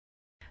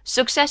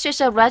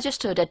Successes are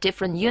registered at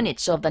different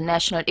units of the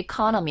national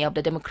economy of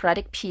the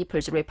Democratic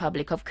People's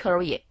Republic of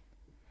Korea.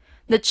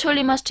 The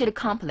Chollima Steel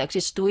Complex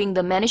is doing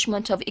the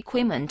management of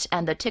equipment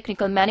and the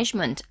technical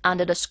management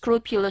under the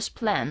scrupulous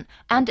plan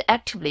and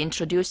actively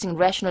introducing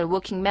rational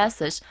working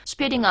methods,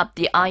 speeding up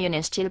the iron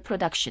and steel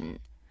production.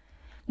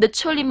 The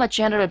Chollima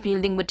General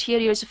Building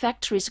Materials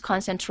Factory is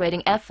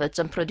concentrating efforts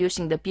on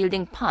producing the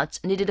building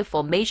parts needed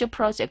for major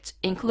projects,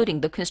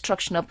 including the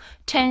construction of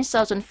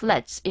 10,000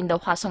 flats in the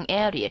Hwasong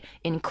area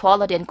in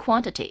quality and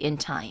quantity in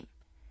time.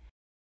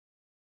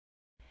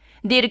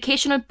 The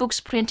Educational Books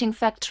Printing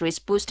Factory is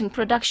boosting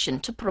production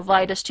to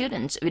provide the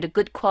students with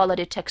good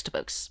quality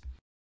textbooks.